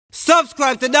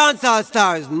Subscribe to Dancehall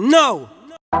Stars now.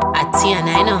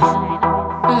 Tiana, I know.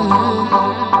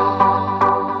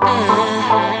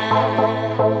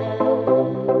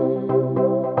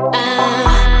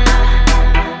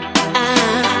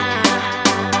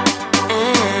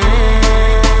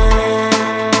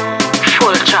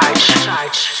 Full charge.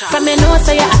 From me know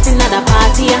so you at another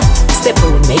party. Step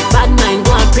out, make bad mind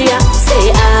go and pray.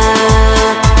 Say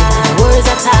words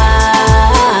at all.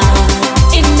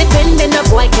 Independent, no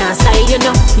boy can't style, you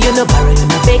know. You know borrow, you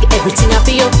know beg, everything I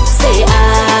feel. Say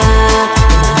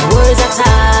words at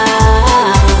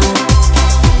all.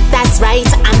 That's right,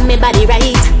 and me body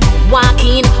right.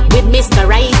 Walking with Mr.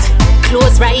 Right.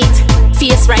 Clothes right,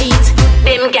 face right.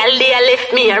 Them gal they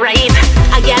left me right.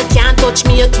 A gal can't touch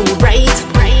me, you're too bright.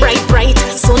 Bright,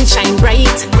 sunshine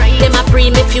bright. Them a pray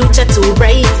me future too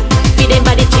bright. Feed them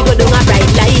body figure down a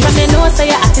bright light. From the know so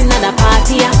you at another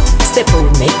party. Step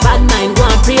out, make bad mind go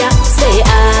and pray. Say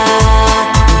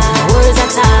words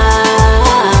at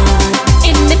all.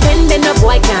 Independent, no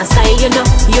boy can't style, you know.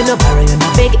 You know borrow, you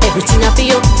know beg, everything I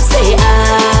feel. Say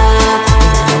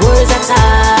words at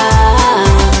all.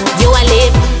 You a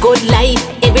live good life,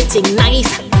 everything nice.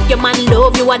 Your man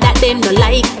love you, and that them no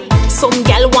like. Some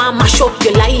gal want mash up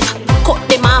your life. Cut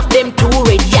them off, them too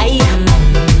red eye.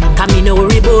 Come me no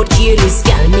worry about careless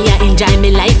gal. Me I enjoy me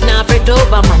life, now fret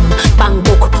over man. Bang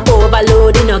book,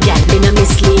 overloading no gal. Me no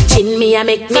mislead chin, me I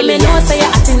make millions. From me know so you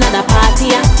at another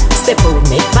party. Step out,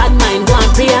 make bad mind go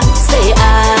and pray. Say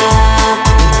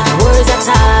words at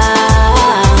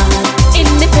all.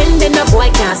 Independent, no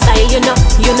boy can't style, you know.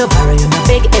 You know borrow, you know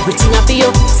beg, everything I feel.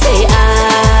 Say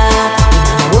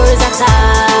words at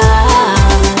all.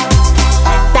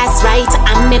 That's right,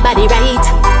 I'm me body right.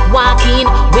 Walking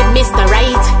with Mr.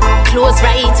 Right. Clothes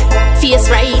right, face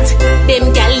right.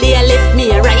 Them gal they left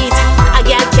me right. A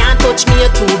gal can't touch me,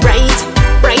 you're too bright.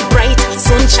 Bright,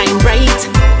 sunshine bright.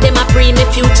 Them a pray me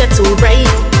future too bright.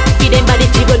 Feed them body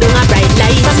figure down a bright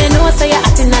light. From me know so you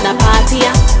at another party.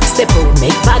 Step out,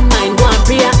 make bad mind go and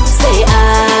pray. Say